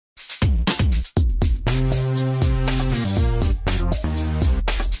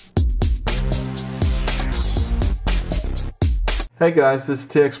Hey guys, this is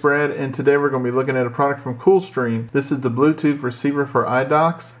TXBrad, and today we're going to be looking at a product from CoolStream. This is the Bluetooth receiver for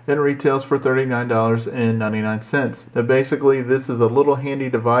iDocs, and it retails for $39.99. Now basically this is a little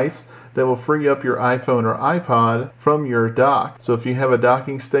handy device that will free up your iPhone or iPod from your dock. So if you have a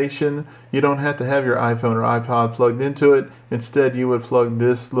docking station, you don't have to have your iPhone or iPod plugged into it. Instead, you would plug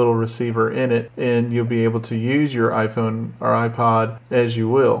this little receiver in it and you'll be able to use your iPhone or iPod as you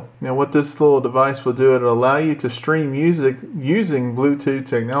will. Now what this little device will do, it'll allow you to stream music using Bluetooth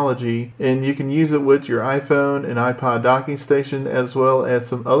technology, and you can use it with your iPhone and iPod docking station as well as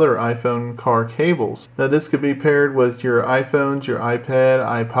some other iPhone car cables. Now this could be paired with your iPhones, your iPad,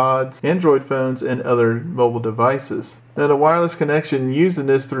 iPods, Android phones, and other mobile devices. Now the wireless connection using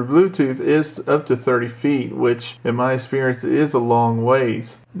this through Bluetooth is up to 30 feet, which in my experience is a long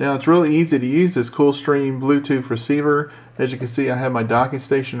ways. Now it's really easy to use this CoolStream Bluetooth receiver. As you can see, I have my docking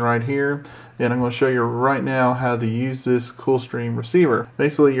station right here, and I'm going to show you right now how to use this CoolStream receiver.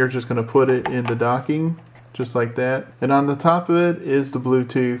 Basically you're just going to put it in the docking just like that, and on the top of it is the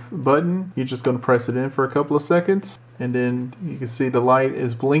Bluetooth button. You're just going to press it in for a couple of seconds, and then you can see the light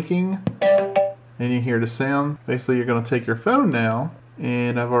is blinking and you hear the sound. Basically you're going to take your phone now,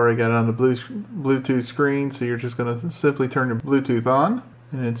 and I've already got it on the Bluetooth screen, so you're just going to simply turn your Bluetooth on,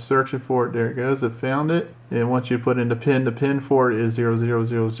 and it's searching for it. There it goes, it found it. And once you put in the pin for it is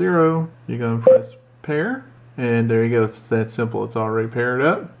 0000. You're going to press pair, and there you go. It's that simple. It's already paired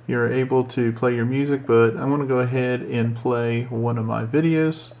up. You're able to play your music, but I'm going to go ahead and play one of my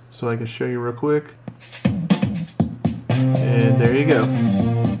videos so I can show you real quick. And there you go.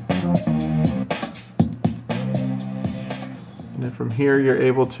 And then from here you're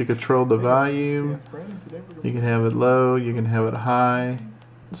able to control the volume. You can have it low, you can have it high.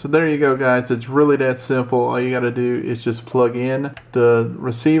 So there you go guys, it's really that simple. All you got to do is just plug in the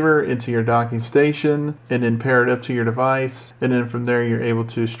receiver into your docking station and then pair it up to your device, and then from there you're able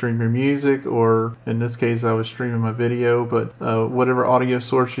to stream your music, or in this case I was streaming my video, but whatever audio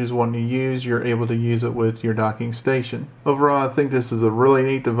source you want to use, you're able to use it with your docking station. Overall, I think this is a really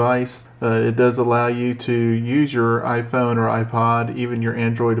neat device. It does allow you to use your iPhone or iPod, even your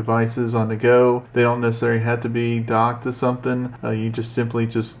Android devices on the go. They don't necessarily have to be docked to something. You just simply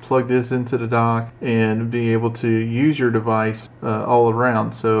plug this into the dock and be able to use your device all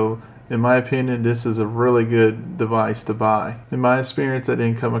around. So in my opinion, this is a really good device to buy. In my experience, I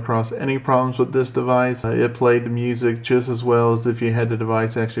didn't come across any problems with this device. It played the music just as well as if you had the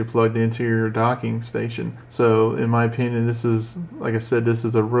device actually plugged into your docking station. So in my opinion, this is, like I said, this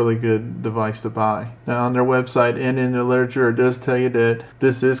is a really good device to buy. Now on their website and in the literature, it does tell you that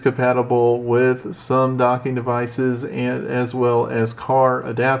this is compatible with some docking devices and as well as car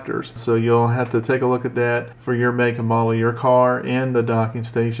adapters. So you'll have to take a look at that for your make and model of your car and the docking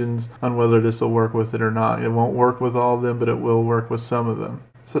stations on whether this will work with it or not. It won't work with all of them, but it will work with some of them.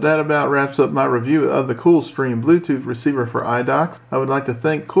 So that about wraps up my review of the CoolStream Bluetooth receiver for iDocs. I would like to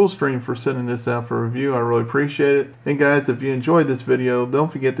thank CoolStream for sending this out for review. I really appreciate it. And guys, if you enjoyed this video,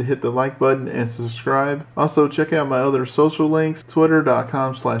 don't forget to hit the like button and subscribe. Also, check out my other social links,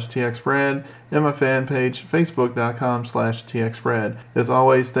 twitter.com/TXBrad, and my fan page, facebook.com/TXBrad. As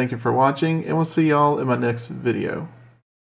always, thank you for watching, and we'll see y'all in my next video.